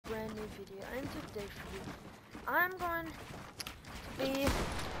video, and today for you, I'm going to be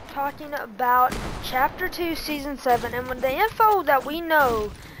talking about Chapter 2, Season 7, and with the info that we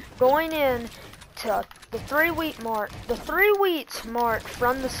know going in to the 3 week mark, the 3 weeks mark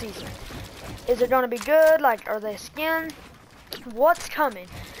from the season. Is it going to be good? Like, are they skin? What's coming?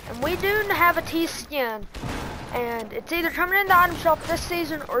 And we do have a T skin, and it's either coming in the item shop this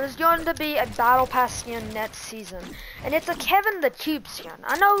season or it's going to be a battle pass skin next season. And it's a Kevin the Cube skin.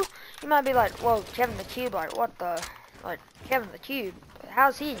 I know you might be like, whoa, Kevin the Cube, like what the, like Kevin the Cube,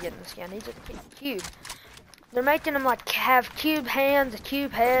 how's he getting the skin? He's a cube. They're making him like have cube hands, a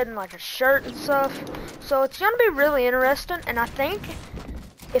cube head, and like a shirt and stuff. So it's going to be really interesting, and I think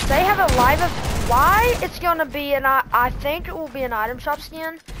if they have a live of why it's going to be, and I think it will be an item shop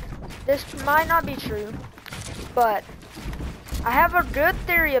skin. This might not be true, but I have a good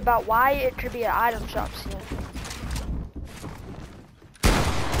theory about why it could be an item shop skin.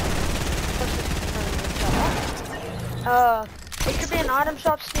 It could be an item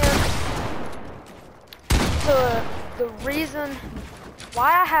shop skin. So the reason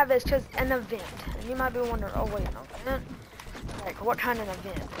why I have it is because an event, and you might be wondering, oh wait, an event? Like what kind of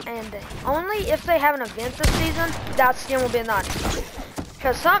event? And only if they have an event this season, that skin will be an item shop.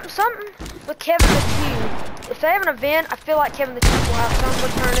 Because something with Kevin the Cube, if they have an event, I feel like Kevin the Cube will have some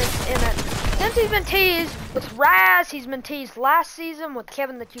returns in it. Since he's been teased with Raz, he's been teased last season with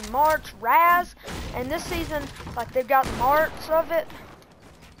Kevin the Cube March, Raz, and this season, like they've got marks of it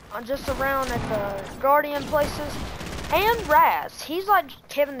just around at the Guardian places. And Raz, he's like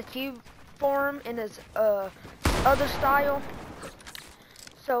Kevin the Cube form in his other style.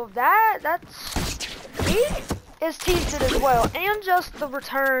 So that's he is teased it as well, and just the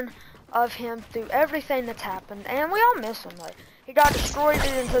return of him through everything that's happened, and we all miss him. Like he got destroyed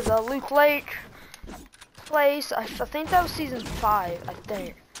into the Luke Lake place. I think that was season 5. I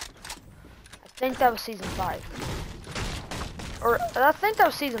think that was season 5, or I think that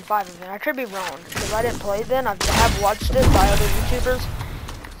was season 5 of it. I could be wrong because I didn't play then. I have watched it by other YouTubers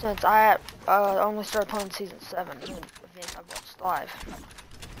since I only started playing season 7 when event I watched live.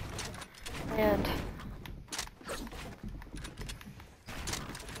 And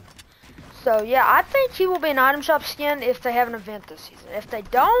so yeah, I think he will be an item shop skin if they have an event this season. If they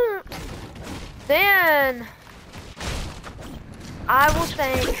don't, then I will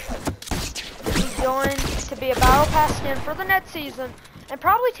think he's going to be a battle pass skin for the next season, and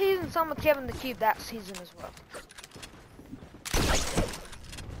probably teasing some with Kevin the Cube that season as well.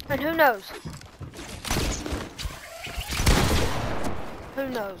 And who knows? Who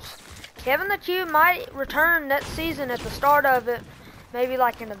knows? Kevin the Cube might return next season at the start of it. Maybe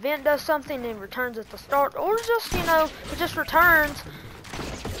like an event does something and returns at the start, or just, you know, it just returns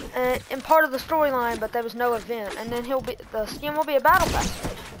in part of the storyline, but there was no event, and then the skin will be a battle pass.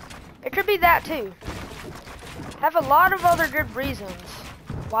 It could be that too. Have a lot of other good reasons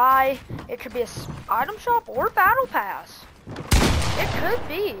why it could be a item shop or battle pass. It could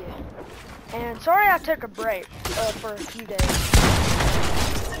be. And sorry I took a break for a few days.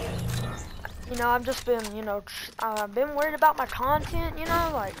 You know, I've just been, you know, I've been worried about my content, you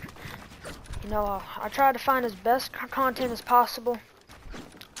know, like, you know, I try to find as best content as possible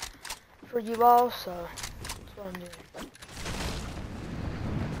for you all, so that's what I'm doing.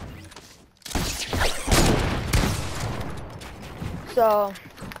 So,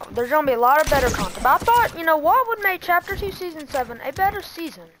 there's going to be a lot of better content, but I thought, you know, what would make Chapter 2 Season 7 a better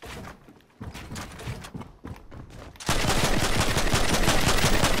season?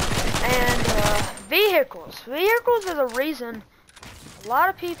 And, vehicles. Vehicles is a reason a lot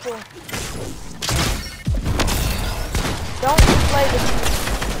of people don't play this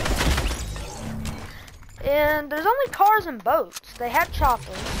game. And there's only cars and boats. They had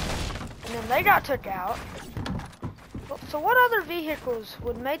choppers, and then they got took out. So what other vehicles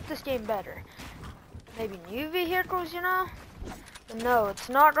would make this game better? Maybe new vehicles, you know? But no, it's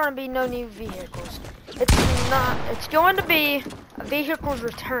not going to be no new vehicles. It's going to be vehicles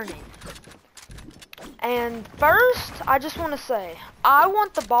returning. And first, I just want to say, I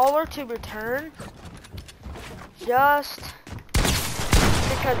want the baller to return just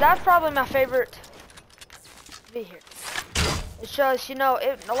because that's probably my favorite vehicle. It's just, you know,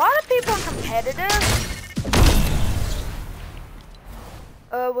 a lot of people in competitive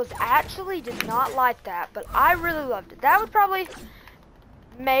did not like that, but I really loved it. That would probably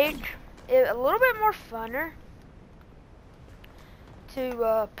make it a little bit more funner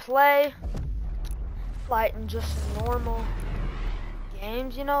to play like in just normal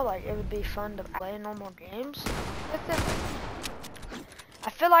games, you know, like it would be fun to play normal games with it. I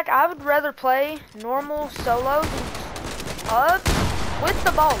feel like I would rather play normal solos and with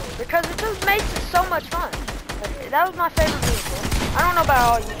the baller because it just makes it so much fun. Like, that was my favorite vehicle. I don't know about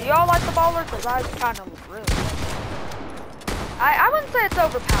all you. Do y'all like the baller? Because I kind of really like it. I wouldn't say it's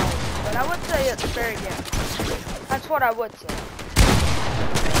overpowered, but I would say it's very good. That's what I would say.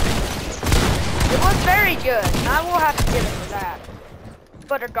 It was very good, and I will have to give it for that.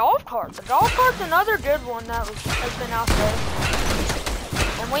 But a golf cart. The golf cart's another good one that has been out there.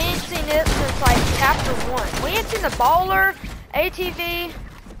 And we ain't seen it since like chapter 1. We ain't seen the baller, ATV,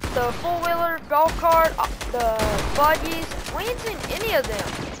 the four-wheeler, golf cart, the buggies. We ain't seen any of them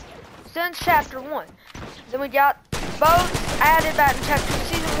since chapter 1. Then we got boats added back in chapter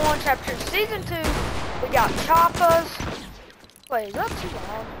season 1, chapter season 2. We got choppas. Wait, is that too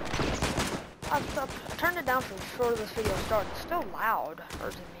loud? I turned it down for before this video started. It's still loud, or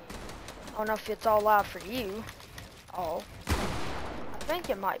is it me? I don't know if it's all loud for you. Oh, I think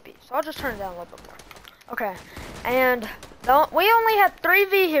it might be. So I'll just turn it down a little bit more. Okay, and we only had 3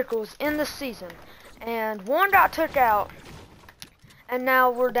 vehicles in the season, and 1 got took out, and now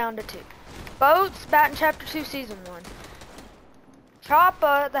we're down to 2. Boats back in chapter 2, season 1.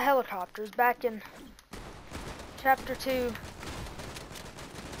 Choppa, the helicopters, back in chapter 2.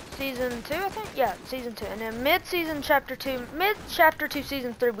 Season 2, I think? Yeah, season 2. And then mid-chapter 2,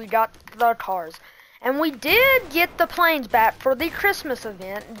 season 3, we got the cars. And we did get the planes back for the Christmas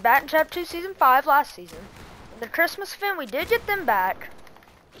event, back in chapter 2, season 5, last season. In the Christmas event, we did get them back.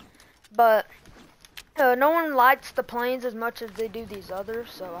 But no one likes the planes as much as they do these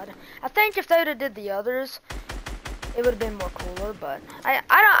others. So I think if they would have did the others, it would have been more cooler. But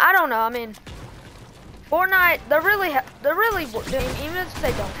I don't know. I mean, Fortnite, they're really doing, even if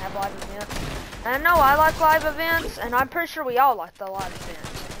they don't have live events. And I know I like live events, and I'm pretty sure we all like the live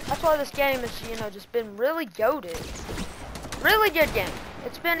events. That's why this game has, you know, just been really goated. Really good game.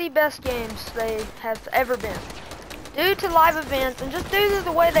 It's been the best games they have ever been. Due to live events, and just due to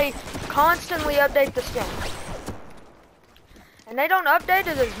the way they constantly update this game. And they don't update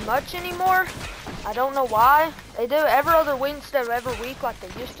it as much anymore. I don't know why. They do every other week instead of every week like they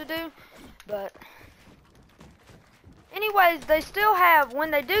used to do. But anyways, they still have,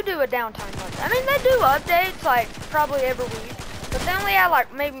 when they do a downtime update, I mean, they do updates, like, probably every week, but they only have,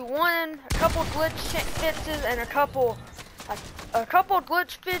 like, maybe a couple glitch fixes, and a couple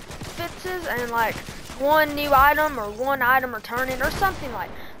glitch fixes, and, like, 1 new item, or 1 item returning, or something like,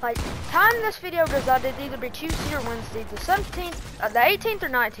 time this video goes out, it'd either be Tuesday or Wednesday, the 17th, the 18th or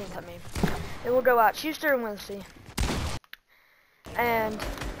 19th, I mean, it will go out Tuesday or Wednesday, and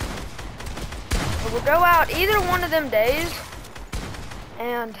it will go out either one of them days,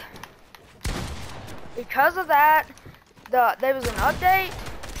 and because of that, there was an update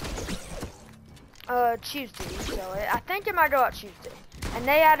Tuesday, so I think it might go out Tuesday. And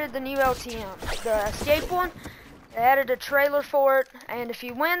they added the new LTM, the escape one. They added a trailer for it, and if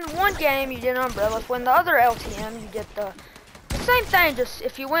you win one game, you get an umbrella. If you win the other LTM, you get the same thing. Just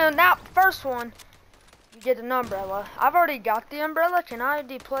if you win that first one, you get an umbrella. I've already got the umbrella. Can I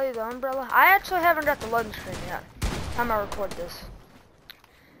deploy the umbrella? I actually haven't got the loading screen yet. Time I record this.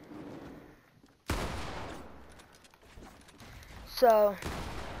 So,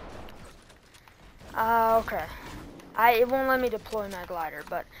 okay. It won't let me deploy my glider,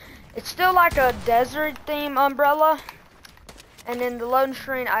 but it's still like a desert theme umbrella. And in the loading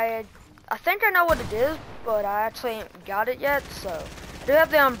screen, I think I know what it is, but I actually ain't got it yet. So I do have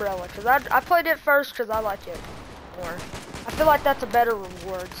the umbrella because I played it first because I like it more. I feel like that's a better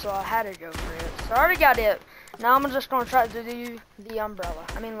reward, so I had to go for it. So I already got it. Now I'm just gonna try to do the umbrella.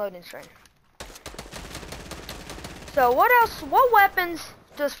 I mean loading screen. So what else? What weapons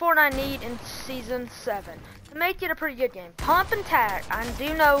does Fortnite need in Season 7 to make it a pretty good game? Pump and tack, I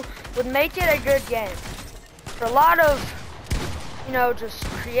do know, would make it a good game. For a lot of, you know, just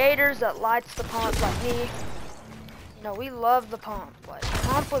creators that likes the pump like me, you know, we love the pump. Like,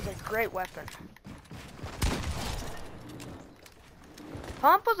 pump was a great weapon.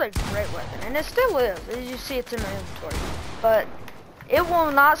 Pump was a great weapon, and it still is. As you see, it's in my inventory. But it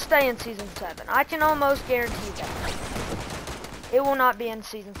will not stay in Season 7. I can almost guarantee that. It will not be in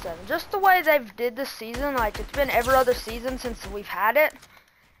Season 7. Just the way they've did this season, like it's been every other season since we've had it.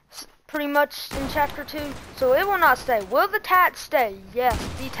 Pretty much in Chapter 2. So it will not stay. Will the tack stay? Yes,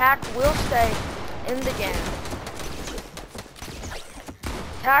 the tack will stay in the game.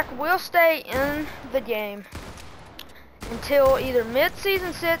 Tack will stay in the game until either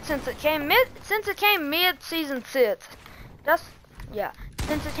mid-season 6, since it came mid-season 6.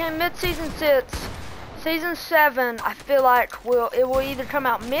 Since it came mid-season 6, Season 7, I feel like it will either come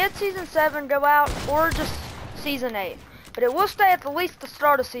out mid-season 7, go out, or just Season 8. But it will stay at least the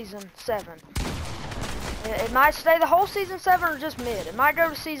start of Season 7. It might stay the whole season 7 or just mid. It might go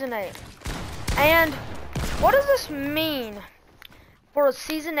to season 8. And what does this mean for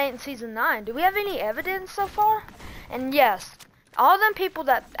season 8 and season 9? Do we have any evidence so far? And yes, all them people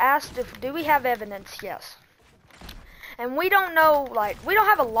that asked if do we have evidence, yes. And we don't know, like, we don't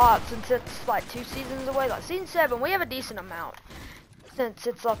have a lot since it's like 2 seasons away. Like season 7, we have a decent amount since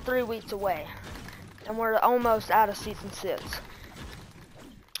it's like 3 weeks away. And we're almost out of season 6.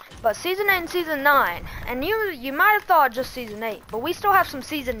 But season 8 and season 9, and you might have thought just season 8, but we still have some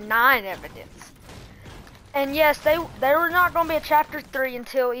season 9 evidence. And yes, they were not going to be a chapter 3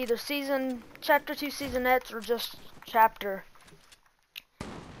 until either chapter 2 seasonettes or just chapter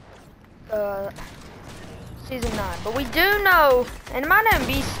season 9. But we do know, and it might not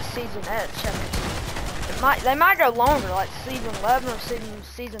be seasonettes chapter 2. They might go longer, like season 11 or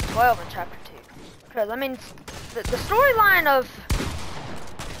season 12 in chapter 2. Because I mean, the storyline of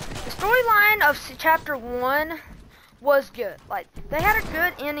chapter 1 was good. Like, they had a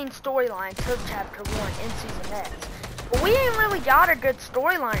good ending storyline to chapter 1 in seasonettes. But we ain't really got a good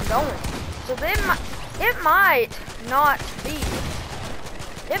storyline going. So it might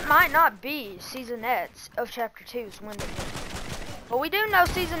not be seasonettes of chapter 2's when they do. But we do know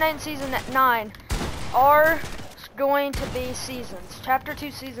season 8 and season 9 are going to be seasons. Chapter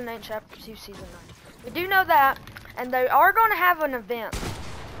 2 season 8, chapter 2 season 9. We do know that, and they are going to have an event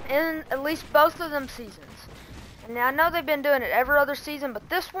in at least both of them seasons. And I know they've been doing it every other season, but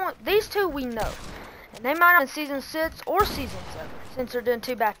these two we know. And they might not be in season 6 or season 7, since they're doing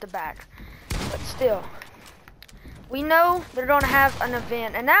 2 back-to-back. But still, we know they're going to have an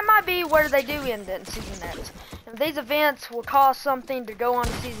event, and that might be where they do end it in seasonettes. And these events will cause something to go on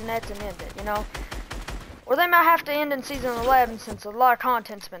to seasonettes and end it, you know? Or they might have to end in season 11, since a lot of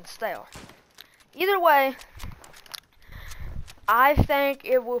content's been stale. Either way, I think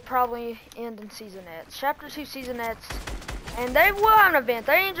it will probably end in seasonettes. Chapter 2 seasonettes. And they will have an event.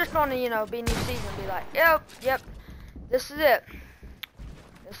 They ain't just gonna, you know, be new season and be like, yep, this is it.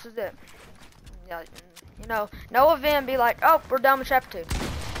 This is it. Yeah, you know, no event be like, oh, we're done with chapter 2.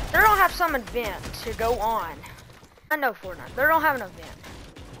 They're gonna have some event to go on. I know Fortnite. They're gonna have an event.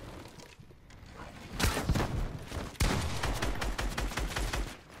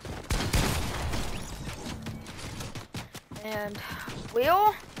 And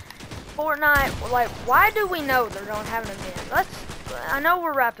will Fortnite, like, why do we know they're going to have an event? I know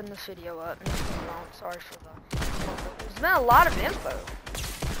we're wrapping this video up, and it's been long, sorry for there's been a lot of info.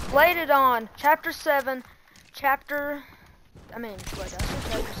 Slated on chapter 7, chapter 2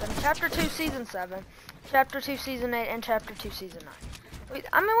 season 7, chapter 2 season 8, and chapter 2 season 9.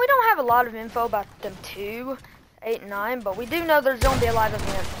 I mean, we don't have a lot of info about them 2, 8, and 9, but we do know there's going to be a live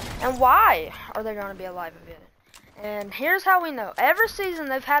event. And why are there going to be a live event? And here's how we know. Every season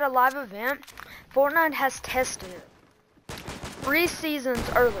they've had a live event, Fortnite has tested it 3 seasons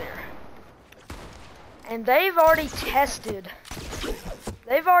earlier. And they've already tested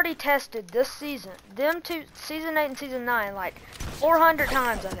this season, season 8 and season 9, like 400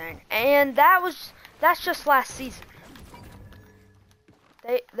 times, I think. And that's just last season.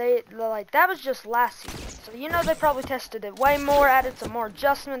 That was just last season. So you know they probably tested it way more, added some more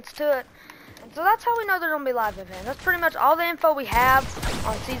adjustments to it. And so that's how we know they're going to be live event. That's pretty much all the info we have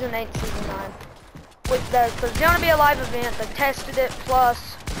on season 8 and season 9. There's going to be a live event. They tested it.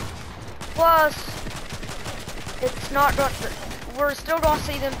 Plus, it's not going. We're still going to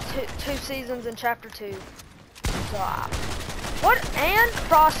see them 2 seasons in chapter 2. So and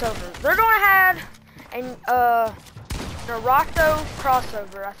crossovers. They're going to have a Naruto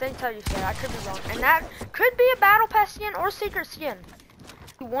crossover. I think that's how you say it. I could be wrong. And that could be a battle pass skin or secret skin.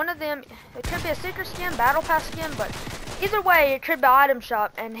 One of them, it could be a secret skin, battle pass skin, but either way, it could be item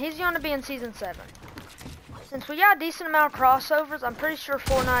shop, and he's going to be in season 7. Since we got a decent amount of crossovers, I'm pretty sure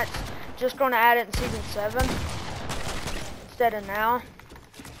Fortnite's just going to add it in season 7 instead of now.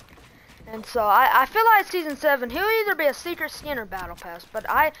 And so I feel like season 7, he'll either be a secret skin or battle pass, but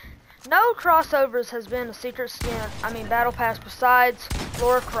no crossovers has been a secret skin, battle pass besides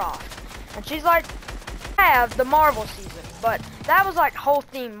Laura Croft. And she's like, have the Marvel season. But that was like whole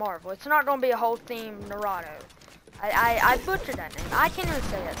theme Marvel. It's not going to be a whole theme Naruto. I butchered that name. I can't even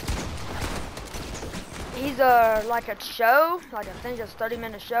say it. He's like a show, like I think it's a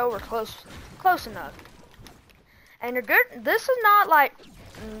 30-minute show or close enough. And this is not like,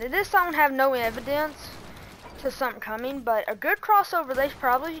 this don't have no evidence to something coming, but a good crossover they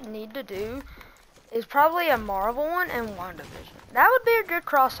probably need to do is probably a Marvel one and WandaVision. That would be a good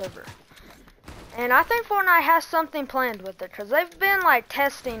crossover. And I think Fortnite has something planned with it, because they've been, like,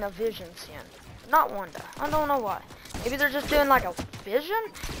 testing a Vision skin. Not Wanda. I don't know why. Maybe they're just doing, like, a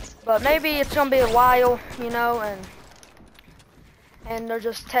Vision? But maybe it's gonna be a while, you know, and they're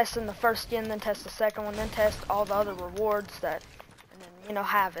just testing the first skin, then test the second one, then test all the other rewards that, and then, you know,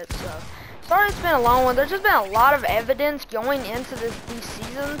 have it. So, sorry it's been a long one. There's just been a lot of evidence going into these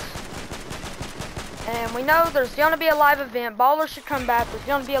seasons. And we know there's going to be a live event. Ballers should come back. There's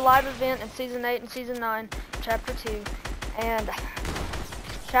going to be a live event in Season 8 and Season 9, Chapter 2. And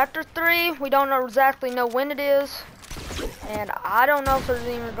Chapter 3, we don't exactly know when it is. And I don't know if there's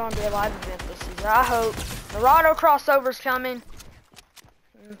even going to be a live event this season. I hope. Narado crossover's coming.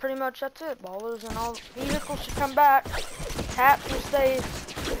 And pretty much that's it. Ballers and all vehicles should come back. Taps will stay.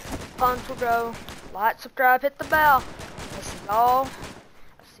 Funds will go. Like, subscribe, hit the bell. This is all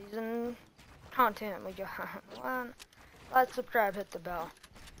season content we got. Like, subscribe, hit the bell.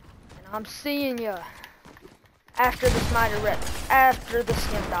 And I'm seeing ya after this mighty red, after the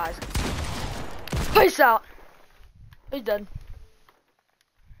skin dies. Peace out. He's dead.